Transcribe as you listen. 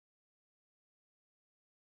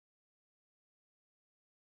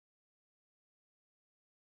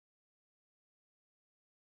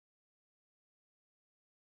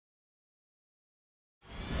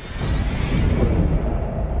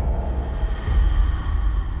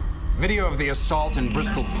Video of the assault in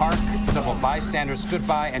Bristol Park. Several bystanders stood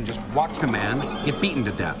by and just watched a man get beaten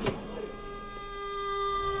to death.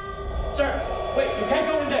 Sir, wait, you can't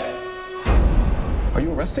go in there. Are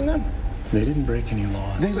you arresting them? They didn't break any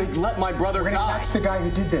laws. They let my brother die. That's the guy who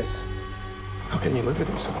did this. How can they live with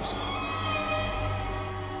themselves?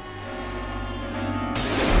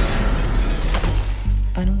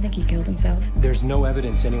 I don't think he killed himself. There's no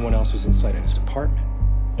evidence anyone else was inside in his apartment.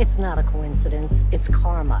 It's not a coincidence. It's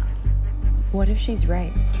karma. What if she's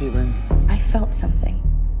right? Caitlin. I felt something.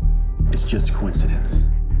 It's just a coincidence.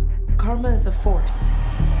 Karma is a force,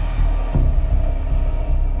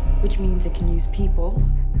 which means it can use people,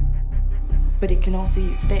 but it can also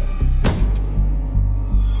use things.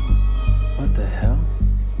 What the hell?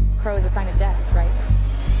 Crow is a sign of death, right?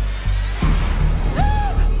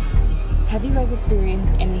 Have you guys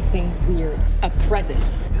experienced anything weird? A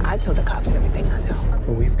presence? I told the cops everything I know.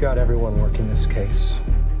 Well, we've got everyone working this case.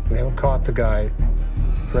 We haven't caught the guy.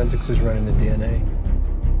 Forensics is running the DNA.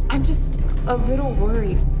 I'm just a little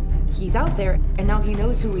worried. He's out there, and now he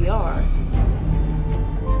knows who we are.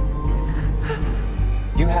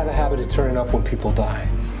 You have a habit of turning up when people die.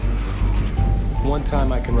 One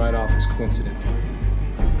time I can write off as coincidence.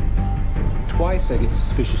 Twice I get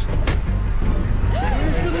suspicious.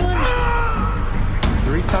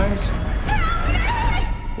 3 times?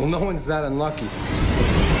 Well, no one's that unlucky.